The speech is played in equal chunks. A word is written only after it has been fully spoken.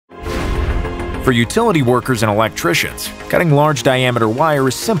For utility workers and electricians, cutting large diameter wire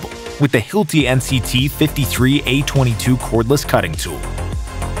is simple with the Hilti NCT 53A22 cordless cutting tool.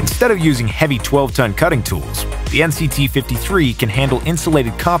 Instead of using heavy 12-ton cutting tools, the NCT 53 can handle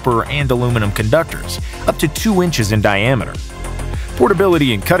insulated copper and aluminum conductors up to 2 inches in diameter.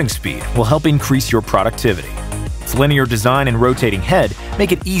 Portability and cutting speed will help increase your productivity. Its linear design and rotating head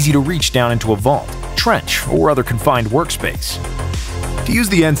make it easy to reach down into a vault, trench, or other confined workspace. To use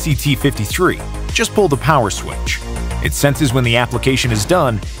the NCT 53, just pull the power switch. It senses when the application is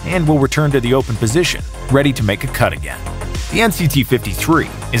done and will return to the open position, ready to make a cut again. The NCT 53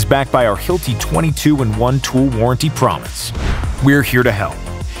 is backed by our Hilti 22-in-1 tool warranty promise. We're here to help.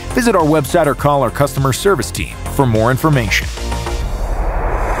 Visit our website or call our customer service team for more information.